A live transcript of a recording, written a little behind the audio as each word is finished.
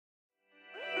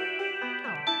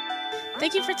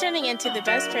Thank you for tuning in to the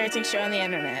best parenting show on the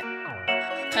internet,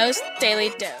 Post Daily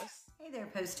Dose. Hey there,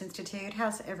 Post Institute.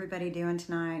 How's everybody doing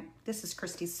tonight? This is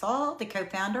Christy Saul, the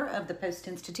co-founder of the Post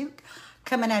Institute,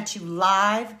 coming at you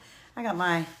live. I got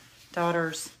my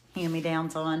daughter's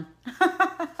hand-me-downs on,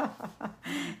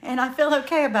 and I feel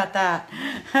okay about that.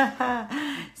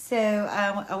 So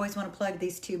I always want to plug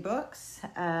these two books,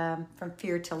 From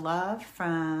Fear to Love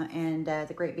and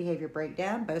The Great Behavior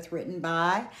Breakdown, both written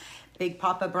by Big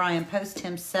Papa Brian Post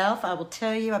himself. I will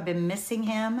tell you, I've been missing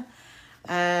him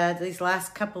these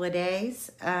last couple of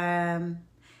days. I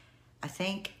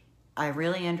think I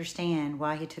really understand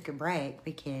why he took a break,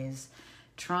 because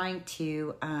trying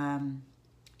to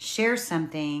share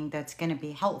something that's going to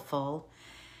be helpful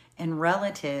and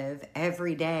relative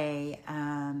every day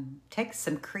takes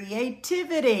some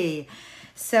creativity.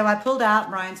 So I pulled out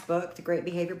Brian's book, The Great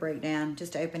Behavior Breakdown,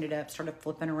 just opened it up, started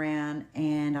flipping around,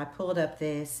 and I pulled up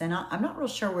this, and I'm not real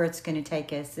sure where it's going to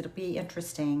take us. It'll be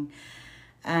interesting.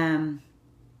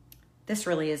 This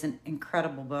really is an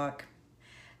incredible book.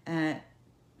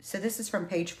 So this is from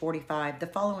page 45. The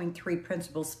following 3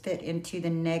 principles fit into the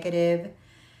negative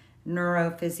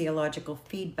neurophysiological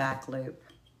feedback loop.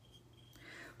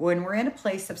 When we're in a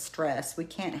place of stress, we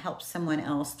can't help someone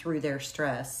else through their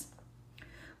stress.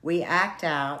 We act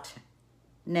out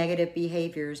negative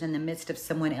behaviors in the midst of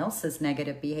someone else's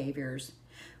negative behaviors.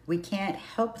 We can't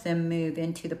help them move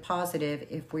into the positive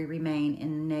if we remain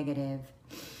in the negative.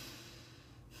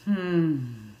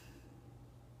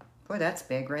 Boy, that's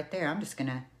big right there. I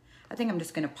think I'm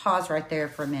just gonna pause right there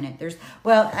for a minute.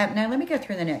 Now let me go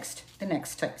through the next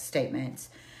statements.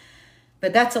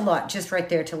 But that's a lot just right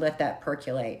there to let that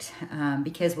percolate,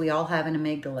 because we all have an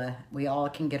amygdala. We all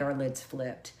can get our lids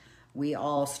flipped. We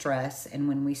all stress, and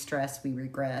when we stress, we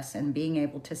regress. And being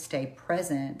able to stay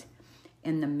present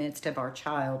in the midst of our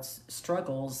child's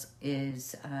struggles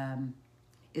is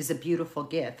a beautiful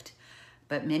gift.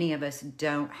 But many of us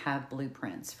don't have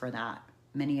blueprints for that.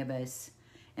 Many of us,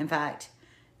 in fact,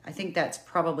 I think that's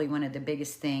probably one of the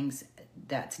biggest things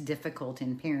that's difficult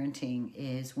in parenting,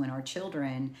 is when our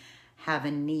children have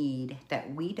a need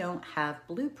that we don't have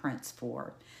blueprints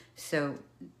for. So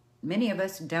many of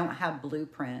us don't have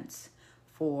blueprints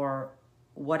for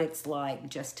what it's like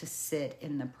just to sit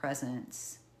in the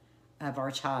presence of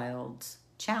our child's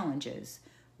challenges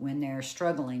when they're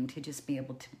struggling, to just be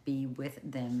able to be with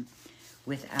them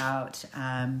without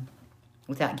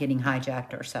getting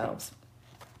hijacked ourselves.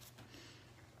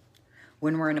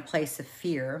 When we're in a place of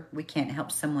fear, we can't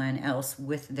help someone else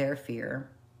with their fear.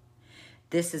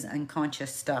 This is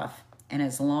unconscious stuff, and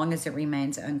as long as it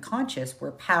remains unconscious,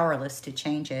 we're powerless to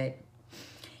change it.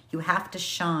 You have to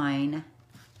shine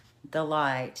the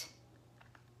light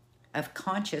of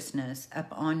consciousness up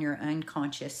on your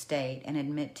unconscious state and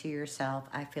admit to yourself,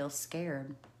 I feel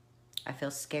scared. I feel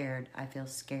scared. I feel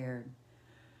scared.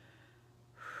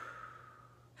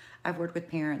 I've worked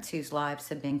with parents whose lives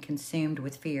have been consumed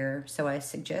with fear, so I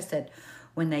suggest that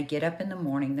when they get up in the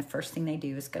morning, the first thing they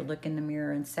do is go look in the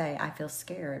mirror and say, I feel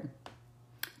scared,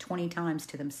 20 times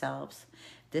to themselves.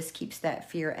 This keeps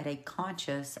that fear at a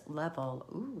conscious level.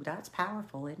 Ooh, that's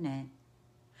powerful, isn't it?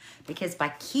 Because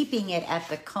by keeping it at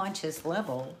the conscious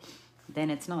level, then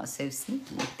it's not so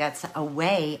sneaky. That's a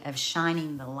way of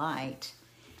shining the light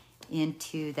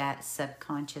into that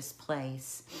subconscious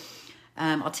place.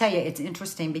 I'll tell you, it's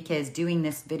interesting because doing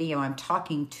this video, I'm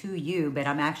talking to you, but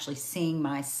I'm actually seeing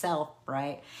myself,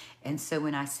 right? And so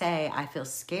when I say I feel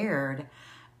scared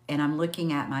and I'm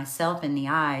looking at myself in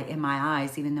my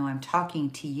eyes, even though I'm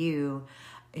talking to you,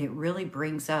 it really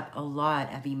brings up a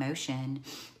lot of emotion.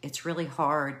 It's really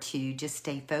hard to just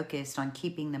stay focused on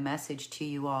keeping the message to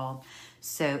you all.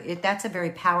 So that's a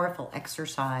very powerful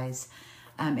exercise.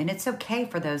 And it's okay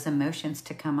for those emotions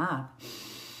to come up.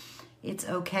 It's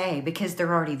okay because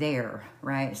they're already there,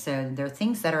 right? So there are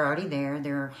things that are already there.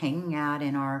 They're hanging out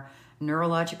in our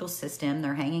neurological system.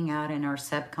 They're hanging out in our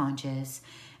subconscious.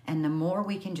 And the more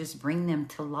we can just bring them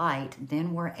to light,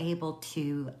 then we're able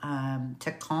to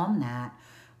calm that.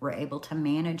 We're able to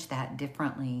manage that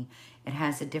differently. It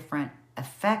has a different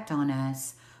effect on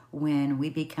us when we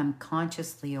become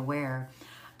consciously aware.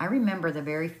 I remember the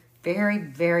very, very,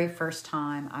 very first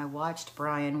time I watched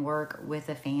Brian work with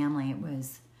a family.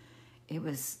 It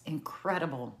was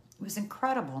incredible. It was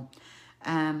incredible.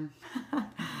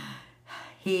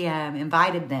 He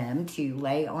invited them to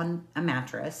lay on a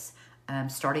mattress,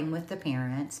 starting with the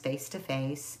parents, face to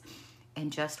face, and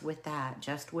just with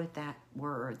that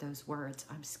word, those words,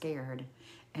 I'm scared,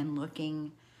 and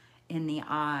looking in the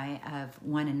eye of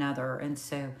one another. And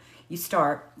so you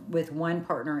start with one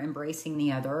partner embracing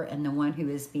the other, and the one who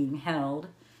is being held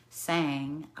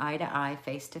saying eye to eye,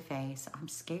 face to face, I'm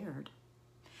scared.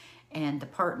 And the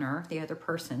partner, the other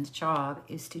person's job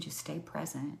is to just stay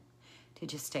present,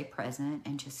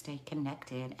 and just stay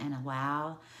connected and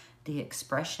allow the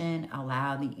expression,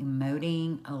 allow the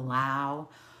emoting, allow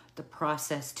the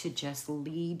process to just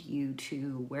lead you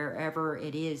to wherever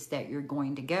it is that you're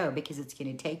going to go, because it's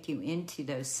going to take you into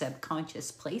those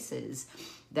subconscious places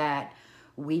that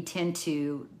we tend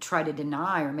to try to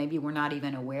deny, or maybe we're not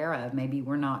even aware of. Maybe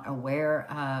we're not aware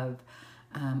of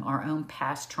our own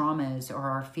past traumas or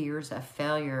our fears of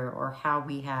failure, or how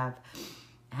we have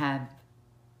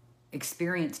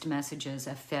experienced messages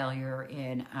of failure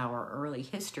in our early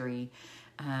history.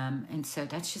 And so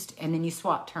that's just, and then you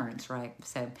swap turns, right?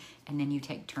 So, and then you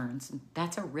take turns.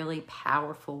 That's a really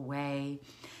powerful way.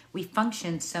 We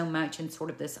function so much in sort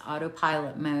of this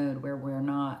autopilot mode where we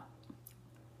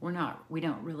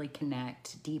don't really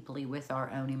connect deeply with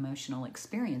our own emotional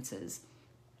experiences.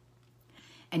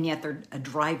 And yet they're a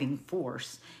driving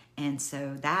force. And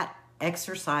so that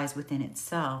exercise within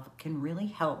itself can really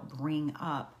help bring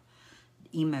up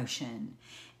emotion,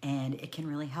 and it can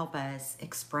really help us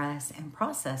express and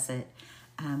process it,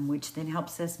 which then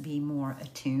helps us be more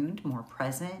attuned, more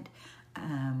present.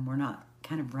 We're not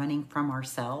kind of running from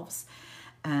ourselves,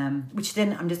 which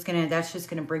then that's just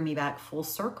gonna bring me back full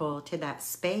circle to that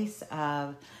space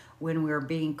of when we're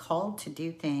being called to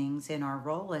do things in our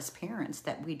role as parents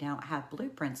that we don't have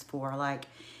blueprints for. Like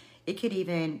it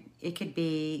could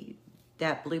be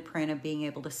that blueprint of being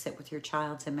able to sit with your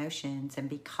child's emotions. And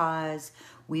because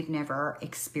we've never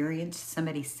experienced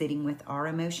somebody sitting with our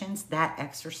emotions, that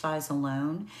exercise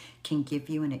alone can give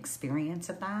you an experience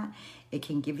of that. It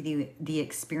can give you the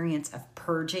experience of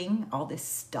purging all this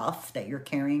stuff that you're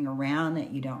carrying around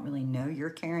that you don't really know you're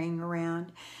carrying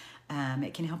around.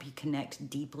 It can help you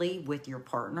connect deeply with your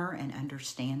partner and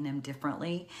understand them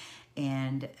differently.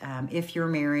 And if you're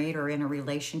married or in a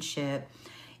relationship,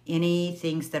 any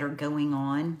things that are going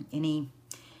on,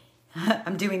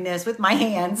 I'm doing this with my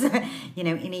hands,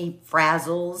 any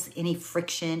frazzles, any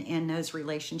friction in those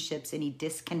relationships, any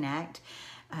disconnect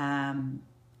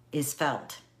is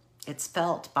felt. It's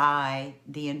felt by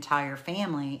the entire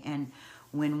family. And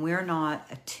when we're not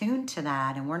attuned to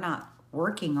that and we're not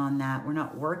working on that, we're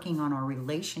not working on our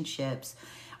relationships,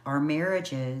 our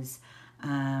marriages,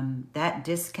 that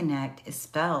disconnect is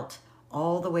felt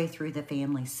all the way through the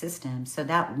family system. So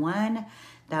that one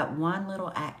little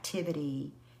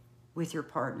activity with your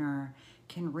partner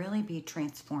can really be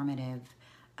transformative.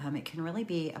 It can really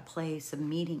be a place of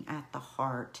meeting at the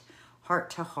heart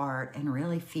to heart, and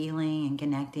really feeling and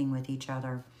connecting with each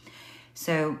other.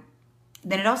 So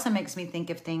then it also makes me think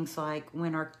of things like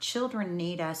when our children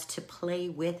need us to play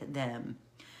with them,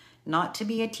 not to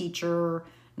be a teacher,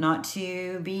 not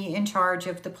to be in charge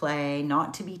of the play,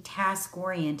 not to be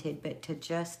task-oriented, but to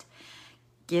just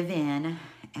give in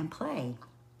and play.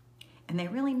 And they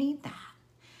really need that.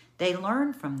 They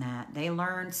learn from that. They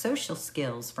learn social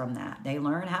skills from that. They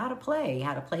learn how to play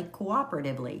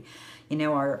cooperatively.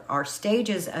 Our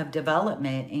stages of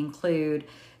development include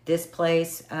this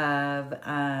place of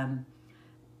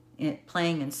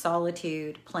playing in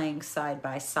solitude, playing side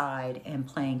by side, and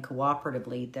playing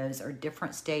cooperatively. Those are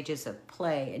different stages of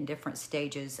play and different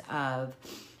stages of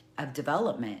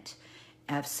development,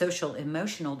 of social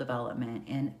emotional development.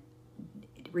 And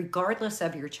regardless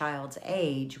of your child's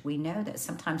age, we know that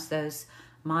sometimes those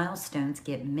milestones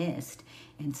get missed,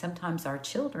 and sometimes our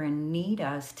children need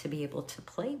us to be able to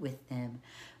play with them.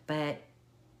 But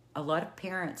a lot of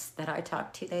parents that I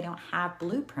talk to, they don't have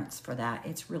blueprints for that.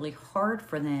 It's really hard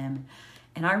for them.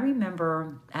 And I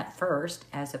remember at first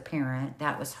as a parent,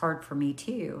 that was hard for me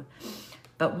too.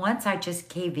 But once I just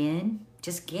gave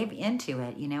into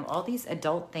it, all these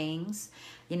adult things,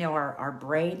 our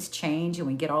brains change and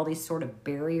we get all these sort of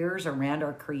barriers around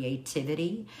our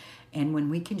creativity. And when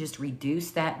we can just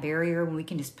reduce that barrier, when we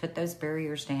can just put those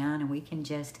barriers down and we can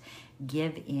just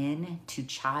give in to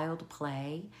child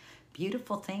play,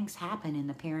 beautiful things happen in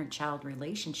the parent-child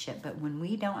relationship. But when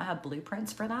we don't have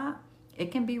blueprints for that,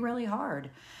 it can be really hard.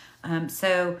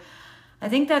 So I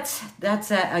think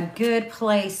that's a good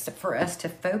place for us to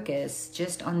focus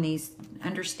just on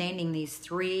understanding these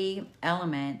three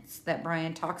elements that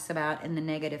Brian talks about in the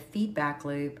negative feedback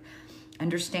loop.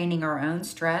 Understanding our own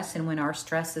stress, and when our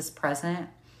stress is present,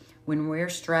 when we're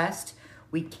stressed,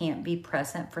 we can't be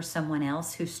present for someone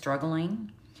else who's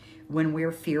struggling. When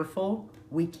we're fearful,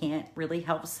 we can't really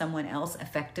help someone else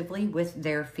effectively with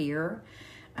their fear.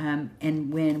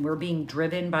 And when we're being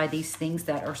driven by these things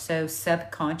that are so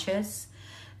subconscious,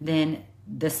 then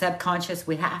the subconscious,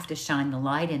 we have to shine the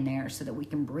light in there so that we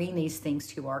can bring these things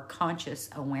to our conscious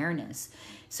awareness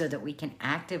so that we can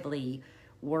actively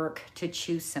work to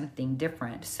choose something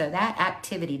different. So that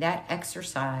activity, that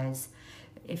exercise,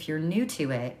 if you're new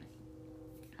to it,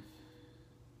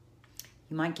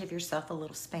 you might give yourself a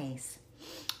little space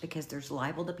because there's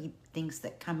liable to be things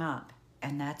that come up,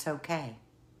 and that's okay.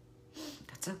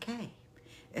 That's okay.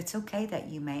 It's okay that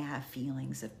you may have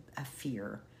feelings of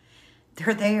fear.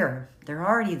 They're there. They're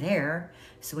already there.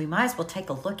 So we might as well take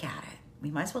a look at it. We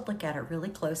might as well look at it really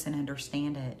close and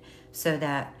understand it so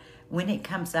that when it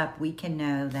comes up, we can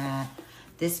know that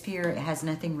this fear has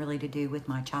nothing really to do with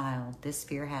my child. This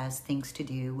fear has things to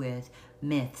do with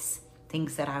myths,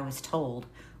 things that I was told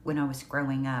when I was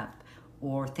growing up,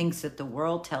 or things that the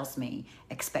world tells me,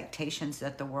 expectations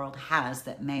that the world has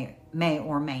that may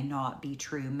or may not be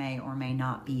true, may or may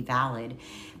not be valid.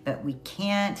 But we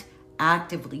can't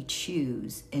actively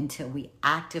choose until we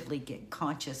actively get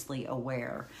consciously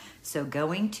aware. So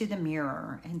going to the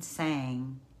mirror and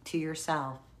saying to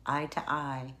yourself, eye to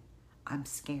eye, I'm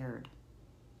scared.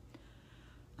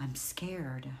 I'm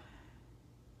scared.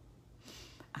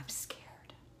 I'm scared.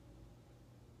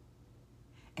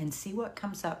 And see what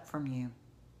comes up from you.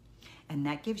 And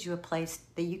that gives you a place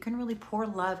that you can really pour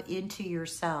love into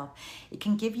yourself. It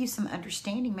can give you some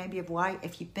understanding maybe of why,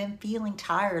 if you've been feeling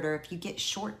tired, or if you get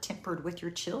short-tempered with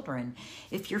your children,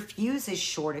 if your fuse is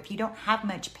short, if you don't have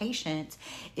much patience,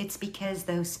 it's because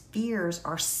those fears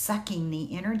are sucking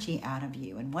the energy out of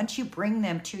you. And once you bring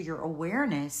them to your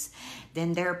awareness,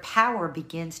 then their power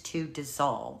begins to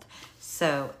dissolve.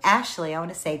 So, Ashley, I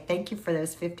want to say thank you for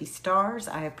those 50 stars.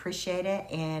 I appreciate it,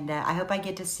 and I hope I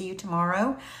get to see you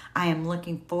tomorrow. I am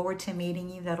looking forward to meeting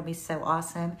you. That'll be so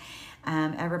awesome.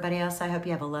 Everybody else, I hope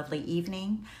you have a lovely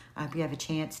evening. I hope you have a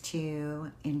chance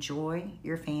to enjoy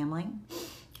your family.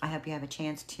 I hope you have a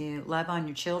chance to love on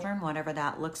your children, whatever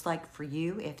that looks like for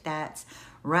you. If that's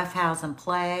roughhouse and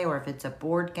play, or if it's a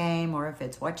board game, or if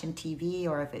it's watching TV,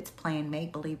 or if it's playing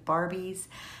make-believe Barbies,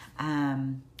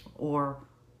 or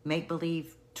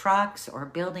make-believe trucks, or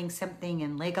building something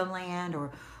in Legoland,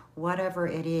 or whatever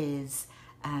it is.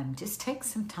 Just take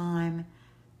some time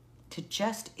to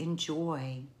just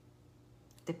enjoy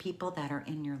the people that are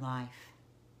in your life.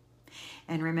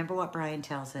 And remember what Brian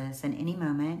tells us, in any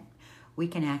moment, we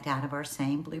can act out of our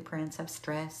same blueprints of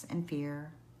stress and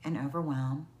fear and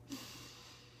overwhelm.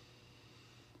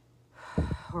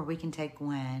 Or we can take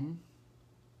 1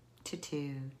 to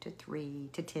 2 to 3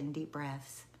 to 10 deep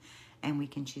breaths, and we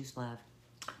can choose love.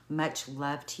 Much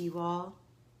love to you all.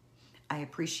 I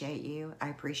appreciate you. I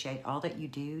appreciate all that you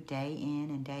do day in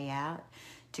and day out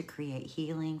to create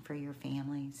healing for your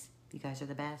families. You guys are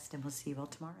the best, and we'll see you all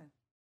tomorrow.